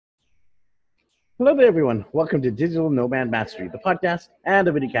Hello there, everyone. Welcome to Digital Nomad Mastery, the podcast and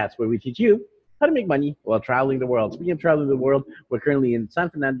the videocast where we teach you how to make money while traveling the world. Speaking of traveling the world, we're currently in San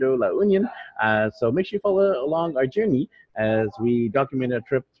Fernando, La Union. So make sure you follow along our journey as we document a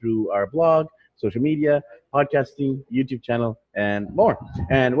trip through our blog, social media, podcasting, YouTube channel, and more.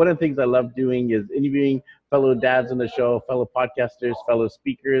 And one of the things I love doing is interviewing fellow dads on the show, fellow podcasters, fellow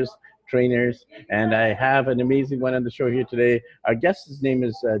speakers, trainers, and I have an amazing one on the show here today. Our guest, his name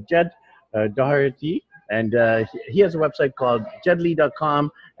is Jed Doherty, and he has a website called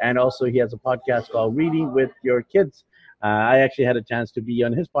jedlee.com, and also he has a podcast called Reading with Your Kids. I actually had a chance to be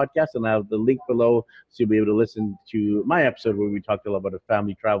on his podcast, and I have the link below so you'll be able to listen to my episode where we talked a lot about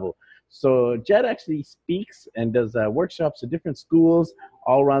family travel. So Jed actually speaks and does workshops at different schools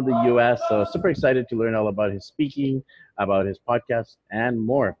all around the U.S. So super excited to learn all about his speaking, about his podcast, and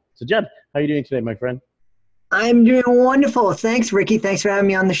more. So Jed, how are you doing today, my friend? I'm doing wonderful. Thanks, Ricky. Thanks for having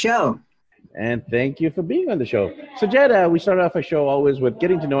me on the show. And thank you for being on the show. So Jed, we start off our show always with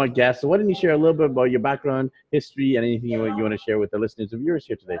getting to know our guests. So why don't you share a little bit about your background, history, and anything you want to share with the listeners of yours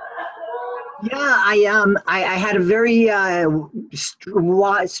here today? Yeah, I had a very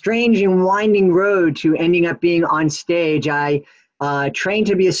strange and winding road to ending up being on stage. I trained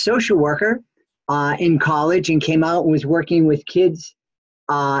to be a social worker in college and came out and was working with kids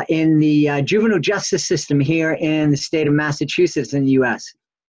in the juvenile justice system here in the state of Massachusetts in the U.S.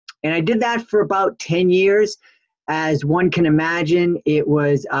 And I did that for about 10 years. As one can imagine, it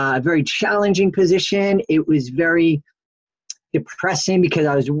was a very challenging position. It was very depressing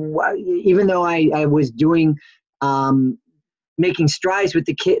because even though I was doing, making strides with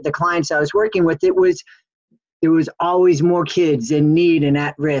the clients I was working with, there was always more kids in need and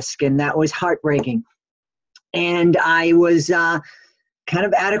at risk, and that was heartbreaking. And I was kind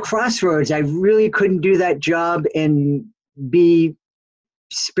of at a crossroads. I really couldn't do that job and be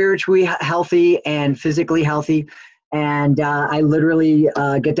spiritually healthy and physically healthy. And I literally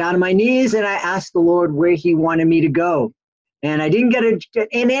get down on my knees and I asked the Lord where he wanted me to go. And I didn't get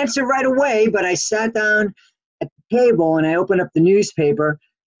an answer right away, but I sat down at the table and I opened up the newspaper.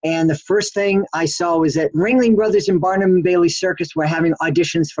 And the first thing I saw was that Ringling Brothers and Barnum and Bailey Circus were having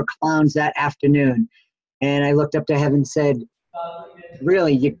auditions for clowns that afternoon. And I looked up to heaven and said,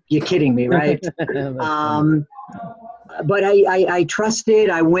 really, you're kidding me, right? But I trusted.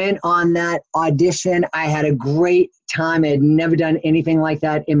 I went on that audition. I had a great time. I had never done anything like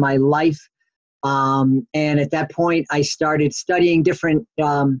that in my life. And at that point, I started studying different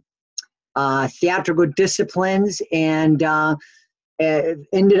theatrical disciplines and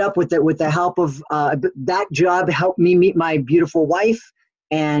ended up with the help of that job helped me meet my beautiful wife.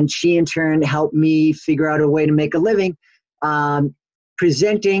 And she, in turn, helped me figure out a way to make a living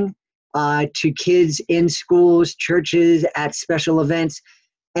presenting to kids in schools, churches, at special events.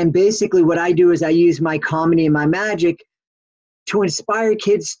 And basically what I do is I use my comedy and my magic to inspire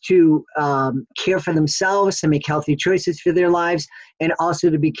kids to care for themselves, to make healthy choices for their lives, and also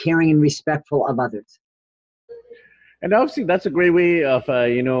to be caring and respectful of others. And obviously that's a great way of,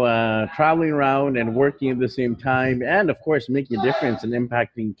 traveling around and working at the same time, and of course making a difference and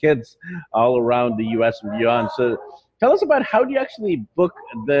impacting kids all around the U.S. and beyond. So tell us about how do you actually book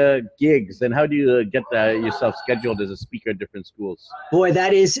the gigs and how do you get yourself scheduled as a speaker at different schools? Boy,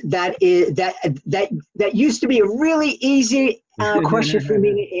 that used to be a really easy question for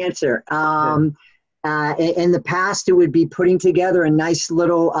me to answer. In the past, it would be putting together a nice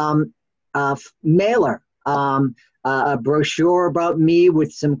little mailer, a brochure about me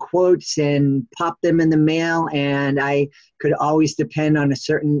with some quotes and pop them in the mail, and I could always depend on a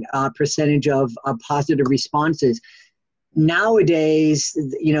certain percentage of positive responses. Nowadays,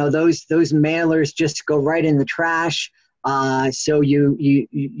 those mailers just go right in the trash. So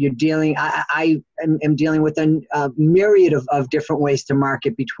you're dealing. I am dealing with a myriad of different ways to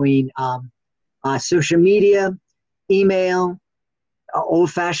market between social media, email,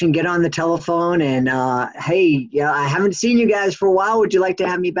 old-fashioned get on the telephone and hey, I haven't seen you guys for a while. Would you like to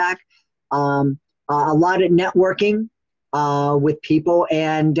have me back? A lot of networking with people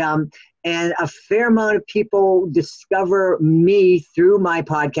and a fair amount of people discover me through my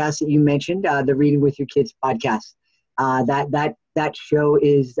podcast that you mentioned, the Reading with Your Kids podcast. That show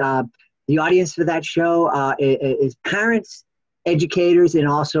is the audience for that show is parents, educators, and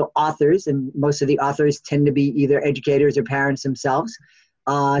also authors. And most of the authors tend to be either educators or parents themselves.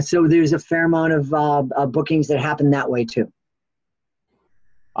 So there's a fair amount of bookings that happen that way too.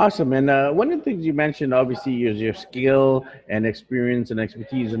 Awesome. And one of the things you mentioned, obviously, is your skill and experience and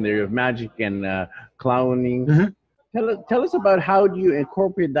expertise in the area of magic and clowning. Mm-hmm. Tell us about how do you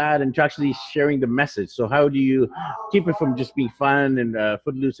incorporate that into actually sharing the message. So how do you keep it from just being fun and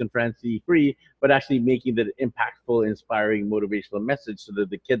footloose and fancy free, but actually making the impactful, inspiring, motivational message so that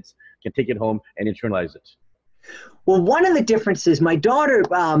the kids can take it home and internalize it? Well, one of the differences, my daughter,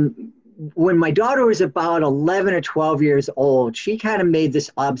 when my daughter was about 11 or 12 years old, she kind of made this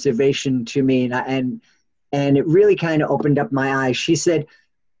observation to me, and it really kind of opened up my eyes. She said,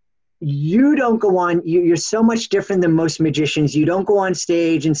 you don't go on, you're so much different than most magicians. You don't go on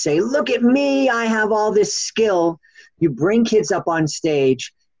stage and say, look at me, I have all this skill. You bring kids up on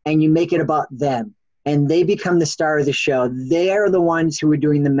stage and you make it about them, and they become the star of the show. They're the ones who are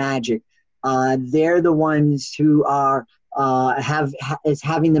doing the magic. They're the ones who are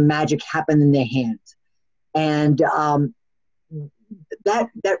having the magic happen in their hands. And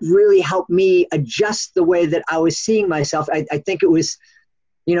that really helped me adjust the way that I was seeing myself. I think it was,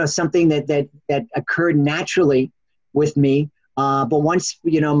 something that occurred naturally with me. But once,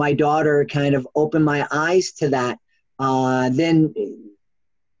 my daughter kind of opened my eyes to that, then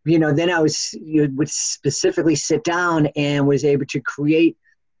I would specifically sit down and was able to create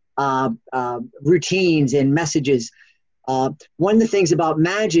routines and messages. One of the things about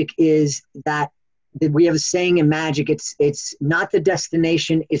magic is that we have a saying in magic, it's not the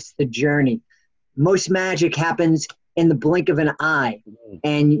destination, it's the journey. Most magic happens in the blink of an eye,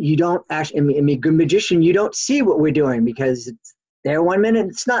 and you don't actually, I mean, good magician, you don't see what we're doing because it's there one minute,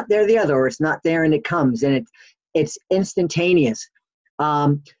 it's not there the other, or it's not there and it comes, and it's instantaneous.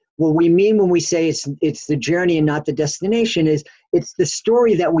 What we mean when we say it's the journey and not the destination is it's the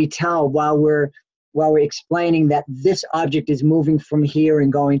story that we tell while we're explaining that this object is moving from here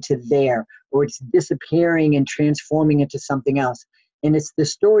and going to there, or it's disappearing and transforming into something else. And it's the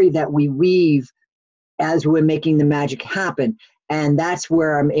story that we weave as we're making the magic happen. And that's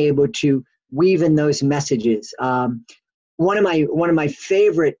where I'm able to weave in those messages. One of my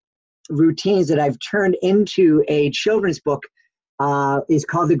favorite routines that I've turned into a children's book is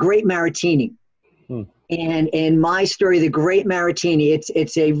called The Great Maratini. And in my story, The Great Maratini,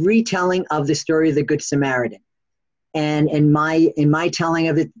 it's a retelling of the story of the Good Samaritan. And in my telling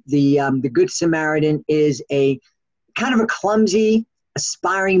of it, the Good Samaritan is a kind of a clumsy,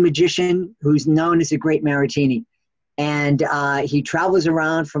 aspiring magician who's known as the Great Maratini. And he travels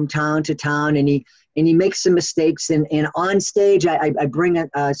around from town to town, and he makes some mistakes. And on stage, I bring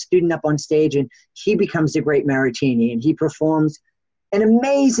a student up on stage, and he becomes the Great Maratini, and he performs an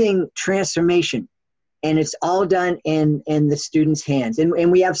amazing transformation. And it's all done in the student's hands.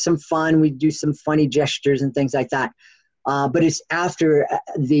 And we have some fun. We do some funny gestures and things like that. But it's after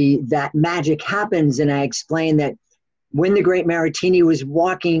that magic happens, and I explain that when the Great Maratini was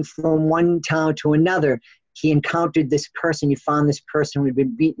walking from one town to another, he encountered this person. He found this person who had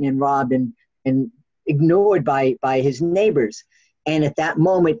been beaten and robbed and ignored by his neighbors. And at that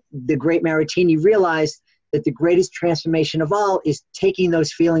moment, the Great Maratini realized that the greatest transformation of all is taking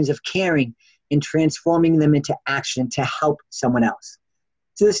those feelings of caring and transforming them into action to help someone else.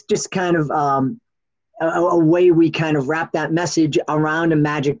 So this just kind of a way we kind of wrap that message around a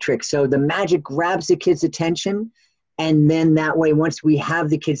magic trick. So the magic grabs the kid's attention, and then that way, once we have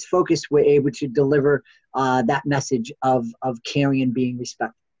the kids focused, we're able to deliver that message of caring and being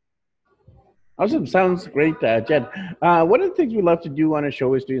respectful. Awesome. Sounds great, Jed. One of the things we love to do on a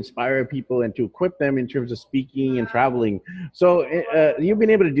show is to inspire people and to equip them in terms of speaking and traveling. So you've been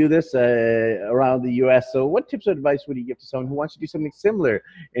able to do this around the U.S. So what tips or advice would you give to someone who wants to do something similar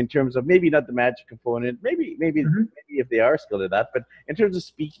in terms of maybe not the magic component, maybe if they are skilled at that, but in terms of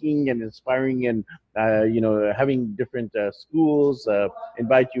speaking and inspiring and, having different schools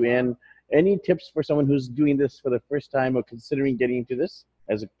invite you in? Any tips for someone who's doing this for the first time or considering getting into this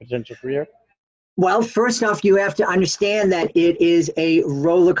as a potential career? Well, first off, you have to understand that it is a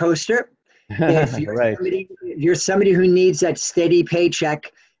roller coaster. If you're, right. You're somebody who needs that steady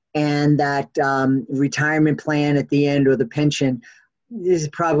paycheck and that retirement plan at the end or the pension, this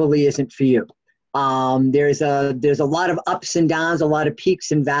probably isn't for you. There's a lot of ups and downs, a lot of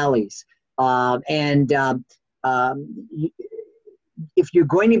peaks and valleys. If you're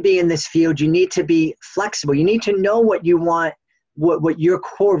going to be in this field, you need to be flexible. You need to know what you want, what your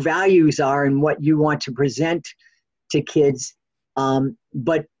core values are and what you want to present to kids.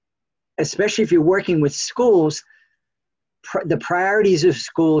 But especially if you're working with schools, the priorities of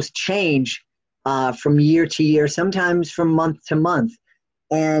schools change from year to year, sometimes from month to month.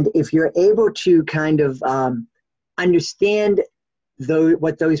 And if you're able to kind of understand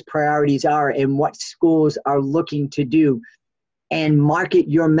what those priorities are and what schools are looking to do, and market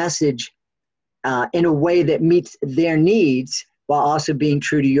your message in a way that meets their needs, while also being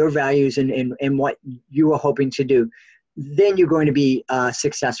true to your values and what you are hoping to do, then you're going to be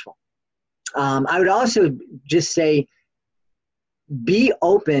successful. I would also just say, be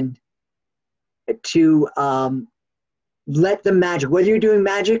open to let the magic, whether you're doing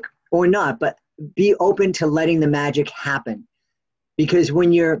magic or not, but be open to letting the magic happen. Because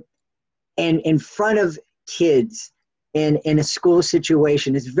when you're in front of kids in a school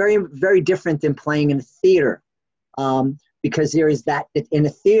situation, it's very, very different than playing in a theater. Because there is that, in a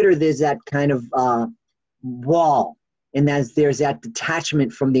theater, there's that kind of wall, and there's that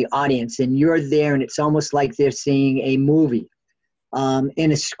detachment from the audience, and you're there, and it's almost like they're seeing a movie.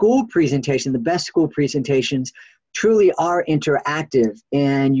 In a school presentation, the best school presentations truly are interactive,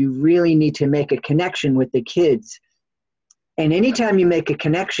 and you really need to make a connection with the kids. And anytime you make a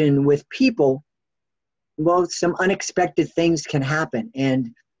connection with people, well, some unexpected things can happen.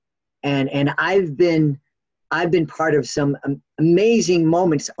 And I've been part of some amazing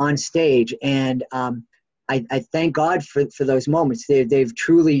moments on stage, and I thank God for those moments. They've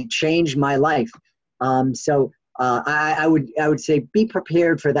truly changed my life. So I would say, be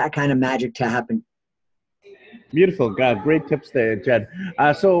prepared for that kind of magic to happen. Beautiful. God, great tips there, Jed.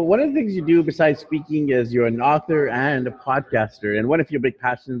 So one of the things you do besides speaking is you're an author and a podcaster. And one of your big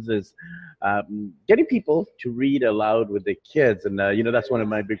passions is getting people to read aloud with their kids. And, that's one of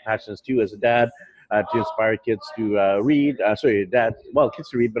my big passions too as a dad, to inspire kids to read. Kids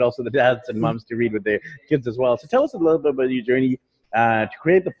to read, but also the dads and moms to read with their kids as well. So tell us a little bit about your journey to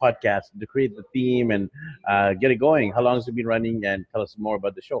create the podcast, to create the theme, and get it going. How long has it been running? And tell us more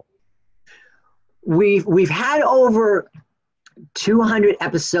about the show. We've had over 200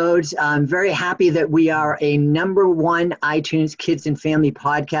 episodes. I'm very happy that we are a #1 iTunes Kids and Family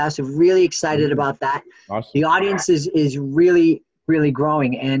podcast. I'm really excited about that. Awesome. The audience is really, really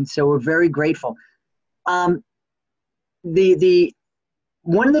growing, and so we're very grateful. One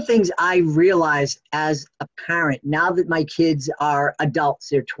of the things I realized as a parent, now that my kids are adults,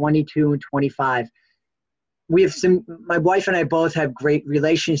 they're 22 and 25, my wife and I both have great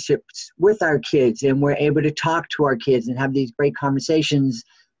relationships with our kids, and we're able to talk to our kids and have these great conversations.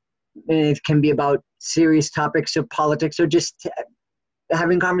 And it can be about serious topics of politics or just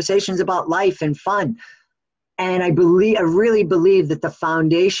having conversations about life and fun. And I really believe that the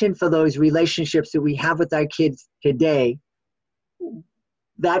foundation for those relationships that we have with our kids today,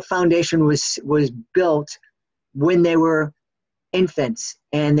 that foundation was built when they were infants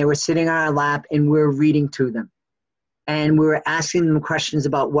and they were sitting on our lap and we're reading to them. And we were asking them questions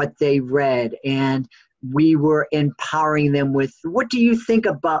about what they read, and we were empowering them with, what do you think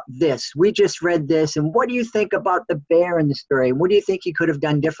about this? We just read this, and what do you think about the bear in the story? And what do you think you could have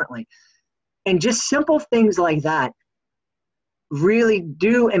done differently? And just simple things like that really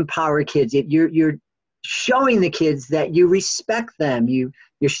do empower kids. You're showing the kids that you respect them. You're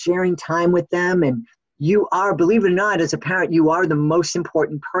sharing time with them, and you are, believe it or not, as a parent, you are the most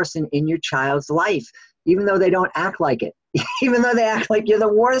important person in your child's life, even though they don't act like it. Even though they act like you're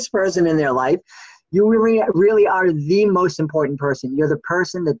the worst person in their life, you really are the most important person. You're the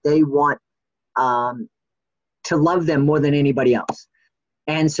person that they want to love them more than anybody else.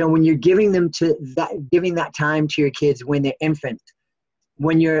 And so when you're giving that time to your kids when they're infants,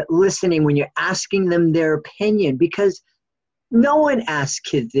 when you're listening, when you're asking them their opinion, because no one asks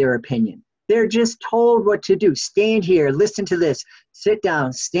kids their opinion. They're just told what to do. Stand here, listen to this, sit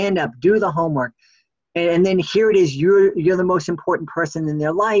down, stand up, do the homework. And then here it is, you're the most important person in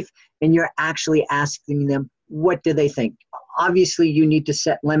their life, and you're actually asking them, what do they think? Obviously, you need to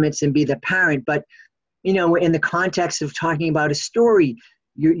set limits and be the parent, but in the context of talking about a story,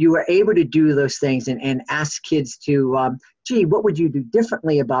 you are able to do those things and ask kids to, what would you do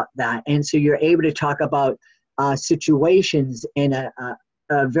differently about that? And so you're able to talk about situations in a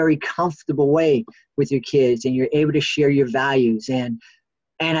very comfortable way with your kids, and you're able to share your values. And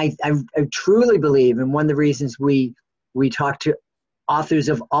I truly believe, and one of the reasons we talk to authors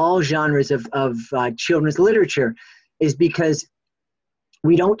of all genres of children's literature is because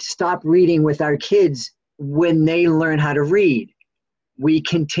we don't stop reading with our kids when they learn how to read. We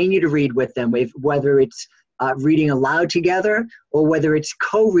continue to read with them, whether it's reading aloud together or whether it's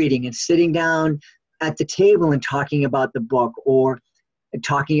co-reading and sitting down at the table and talking about the book, or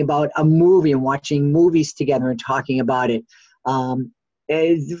talking about a movie and watching movies together and talking about it.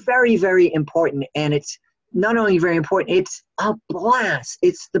 It's very, very important. And it's not only very important, it's a blast.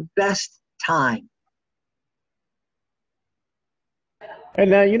 It's the best time.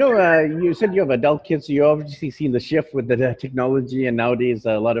 And you said you have adult kids, so you obviously seen the shift with the technology, and nowadays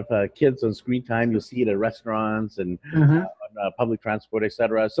a lot of kids on screen time. You'll see it at restaurants and Hmm. on public transport,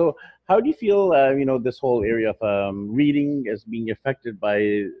 etc. So, how do you feel, this whole area of reading is being affected by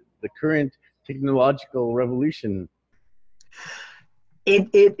the current technological revolution? It,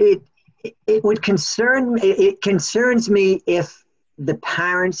 it, it, it would concern, it concerns me if the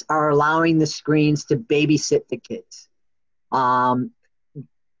parents are allowing the screens to babysit the kids. Um,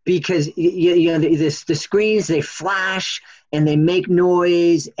 because the screens, they flash and they make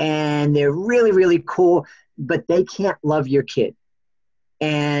noise and they're really, really cool, but they can't love your kid.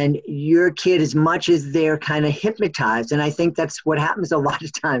 And your kid, as much as they're kind of hypnotized, and I think that's what happens a lot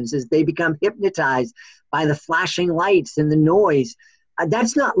of times, is they become hypnotized by the flashing lights and the noise.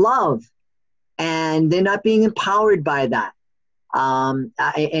 That's not love, and they're not being empowered by that.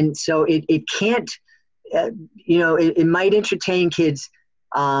 And so it can't, it might entertain kids,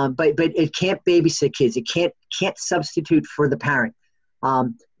 but it can't babysit kids. It can't substitute for the parent.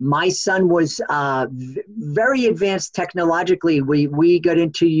 My son was very advanced technologically. We got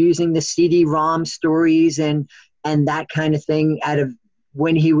into using the CD-ROM stories and that kind of thing out of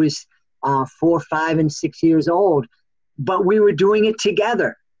when he was 4, 5, and 6 years old. But we were doing it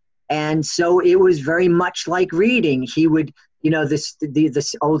together, and so it was very much like reading. He would,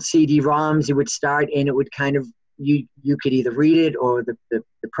 this old CD-ROMs. It would start, and it would kind of you could either read it, or the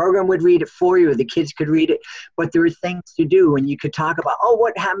program would read it for you, or the kids could read it. But there were things to do, and you could talk about, oh,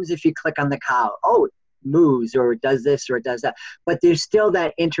 what happens if you click on the cow? Oh, it moves, or it does this, or it does that. But there's still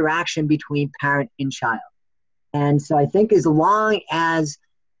that interaction between parent and child. And so I think as long as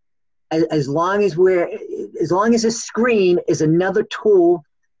a screen is another tool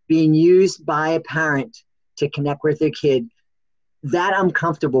being used by a parent to connect with their kid, that I'm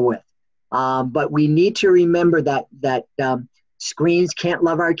comfortable with. But we need to remember that screens can't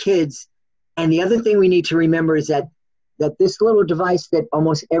love our kids. And the other thing we need to remember is that this little device that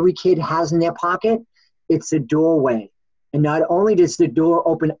almost every kid has in their pocket, it's a doorway. And not only does the door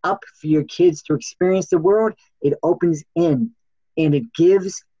open up for your kids to experience the world, it opens in, and it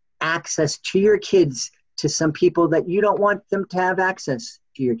gives access to your kids to some people that you don't want them to have access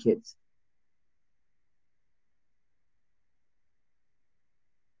to your kids.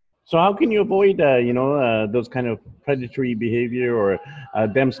 So, how can you avoid, those kind of predatory behavior, or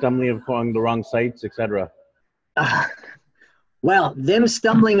them stumbling upon the wrong sites, etc.? Uh, well, them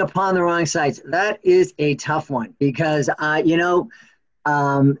stumbling upon the wrong sites, that is a tough one because,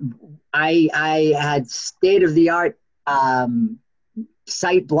 um, I had state of the art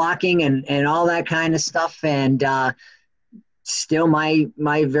site blocking and all that kind of stuff. And still my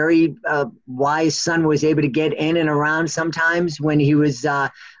very wise son was able to get in and around sometimes when he was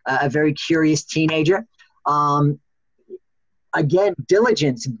a very curious teenager. Um, Again,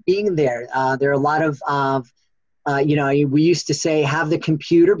 diligence, being there. There are a lot of we used to say, have the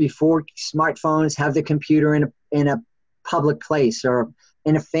computer before smartphones, have the computer in a public place or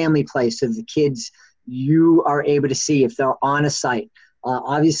in a family place, so the kids, you are able to see if they're on a site.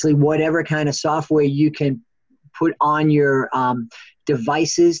 Obviously, whatever kind of software you can put on your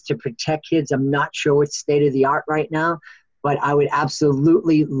devices to protect kids. I'm not sure what's state of the art right now, but I would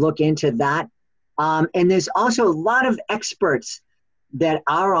absolutely look into that. And there's also a lot of experts that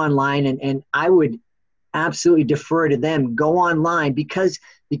are online, and I would absolutely defer to them. Go online because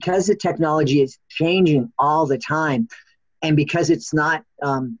the technology is changing all the time, and because it's not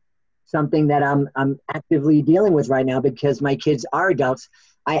something that I'm actively dealing with right now because my kids are adults.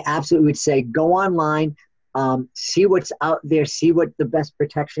 I absolutely would say go online, see what's out there, see what the best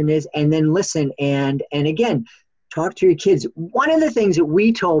protection is, and then listen. And again, talk to your kids. One of the things that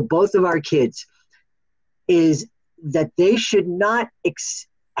we told both of our kids is that they should not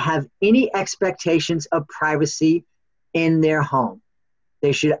have any expectations of privacy in their home.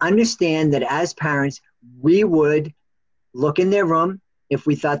 They should understand that as parents, we would look in their room if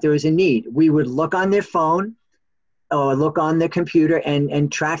we thought there was a need. We would look on their phone or look on their computer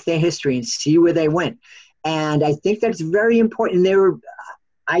and track their history and see where they went. And I think that's very important.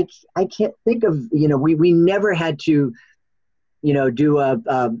 I can't think of, we never had to, do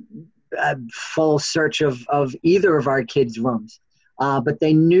a full search of either of our kids' rooms. But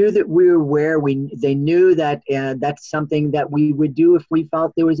they knew that we were aware. They knew that that's something that we would do if we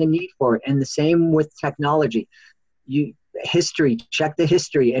felt there was a need for it. And the same with technology. Check the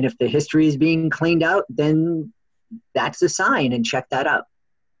history. And if the history is being cleaned out, then that's a sign, and check that out.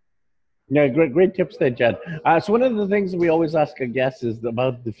 Yeah, great tips there, Jed. So one of the things we always ask our guests is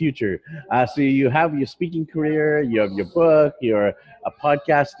about the future. So you have your speaking career, you have your book, you're a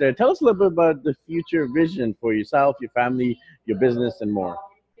podcaster. Tell us a little bit about the future vision for yourself, your family, your business, and more.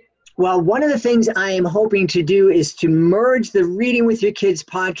 Well, one of the things I am hoping to do is to merge the Reading with Your Kids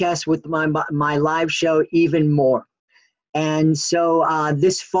podcast with my live show even more. And so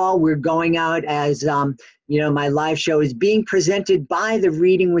this fall, we're going out as, my live show is being presented by the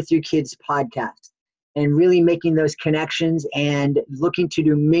Reading with Your Kids podcast, and really making those connections and looking to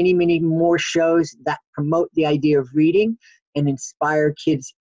do many, many more shows that promote the idea of reading and inspire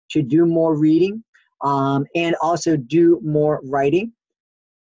kids to do more reading, and also do more writing.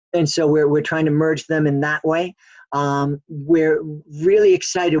 And so we're trying to merge them in that way. We're really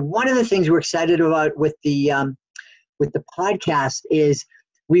excited. One of the things we're excited about with the podcast is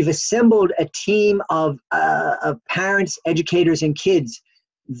we've assembled a team of parents, educators, and kids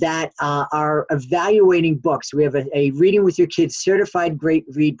that are evaluating books. We have a Reading with Your Kids Certified Great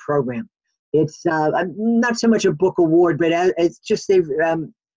Read program. It's not so much a book award, but it's just a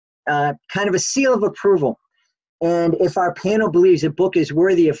kind of a seal of approval. And if our panel believes a book is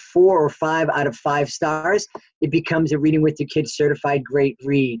worthy of 4 or 5 out of 5 stars, it becomes a Reading with Your Kids Certified Great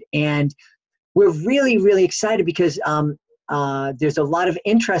Read. And we're really, really excited because there's a lot of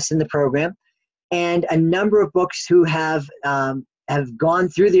interest in the program, and a number of books who have gone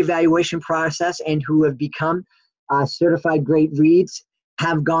through the evaluation process and who have become certified great reads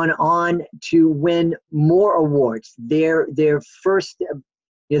have gone on to win more awards. Their first,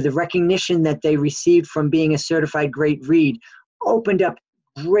 the recognition that they received from being a certified great read opened up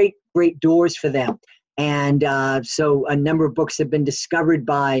great doors for them. And so a number of books have been discovered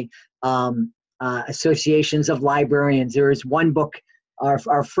by associations of librarians. There is one book,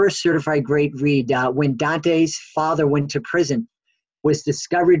 our first certified great read, When Dante's Father Went to Prison, was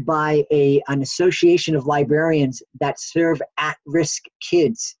discovered by an association of librarians that serve at-risk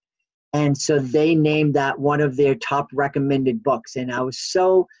kids. And so they named that one of their top recommended books. And I was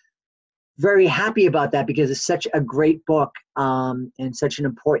so very happy about that because it's such a great book, and such an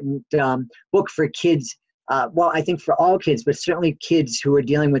important book for kids. Well, I think for all kids, but certainly kids who are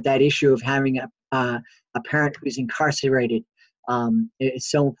dealing with that issue of having a parent who's incarcerated.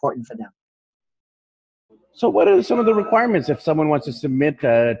 It's so important for them. So what are some of the requirements if someone wants to submit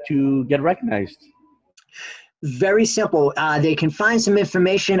to get recognized? Very simple. They can find some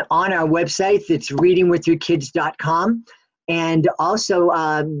information on our website. It's readingwithyourkids.com. And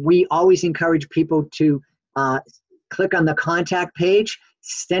also, we always encourage people to click on the contact page,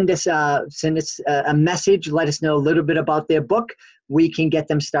 send us a message, let us know a little bit about their book. We can get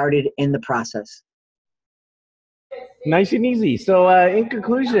them started in the process. Nice and easy. So in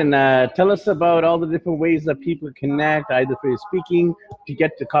conclusion, tell us about all the different ways that people connect, either for your speaking, to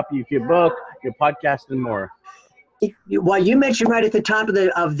get a copy of your book, your podcast, and more. Well, you mentioned right at the top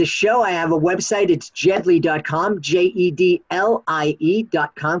of the show, I have a website. It's jedlie.com,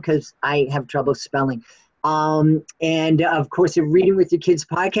 JEDLIE.com, because I have trouble spelling. And of course, the Reading with Your Kids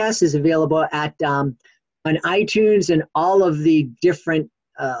podcast is available at on iTunes and all of the different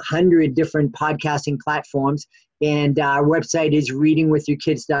 100 different podcasting platforms. And our website is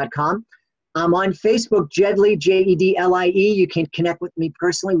readingwithyourkids.com. I'm on Facebook, Jedlie, JEDLIE. You can connect with me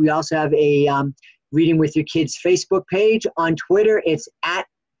personally. We also have a Reading with Your Kids Facebook page. On Twitter, it's at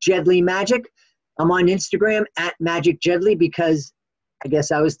Jedlie Magic. I'm on Instagram at Magic Jedlie because I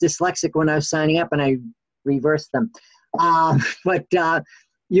guess I was dyslexic when I was signing up and I reversed them. But I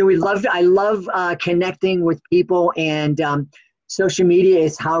love connecting with people, and social media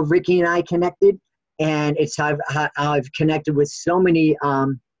is how Ricky and I connected, and it's how I've connected with so many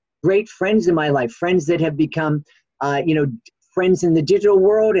great friends in my life, friends that have become, friends in the digital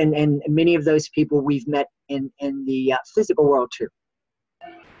world, and many of those people we've met in the physical world too.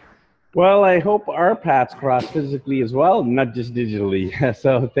 Well, I hope our paths cross physically as well, not just digitally.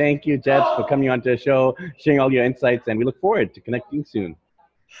 So thank you, Jed, for coming on to the show, sharing all your insights, and we look forward to connecting soon.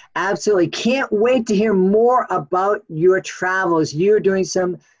 Absolutely. Can't wait to hear more about your travels. You're doing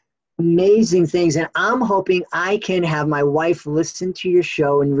some amazing things, and I'm hoping I can have my wife listen to your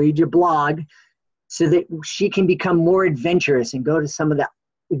show and read your blog so that she can become more adventurous and go to some of the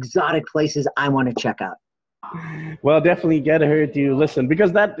exotic places I want to check out. Well, definitely get her to listen,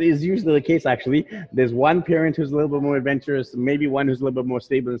 because that is usually the case, actually. There's one parent who's a little bit more adventurous, maybe one who's a little bit more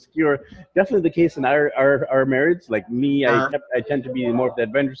stable and secure. Definitely the case in our marriage. Like me, I tend to be more of the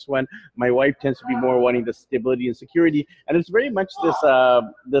adventurous one. My wife tends to be more wanting the stability and security. And it's very much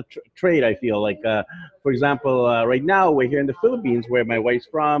this trade, I feel. Like, for example, right now we're here in the Philippines, where my wife's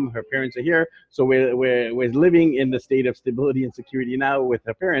from. Her parents are here. So we're living in the state of stability and security now with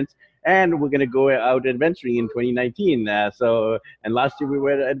her parents. and we're gonna go out adventuring in 2019. And last year we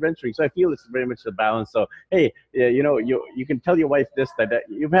were adventuring, so I feel it's very much a balance. So hey, you can tell your wife this, that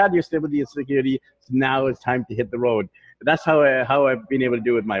you've had your stability and security. So now it's time to hit the road. That's how I've been able to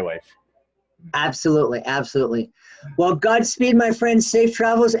do it with my wife. Absolutely, absolutely. Well, Godspeed, my friend. Safe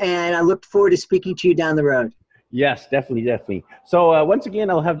travels, and I look forward to speaking to you down the road. Yes, definitely, definitely. So once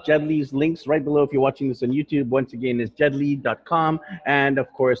again, I'll have Jedley's links right below if you're watching this on YouTube. Once again, it's jedley.com, and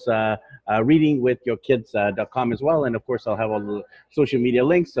of course, readingwithyourkids.com as well. And of course, I'll have all the social media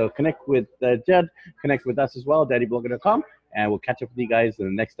links. So connect with Jed, connect with us as well, daddyblogger.com, and we'll catch up with you guys in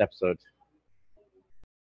the next episode.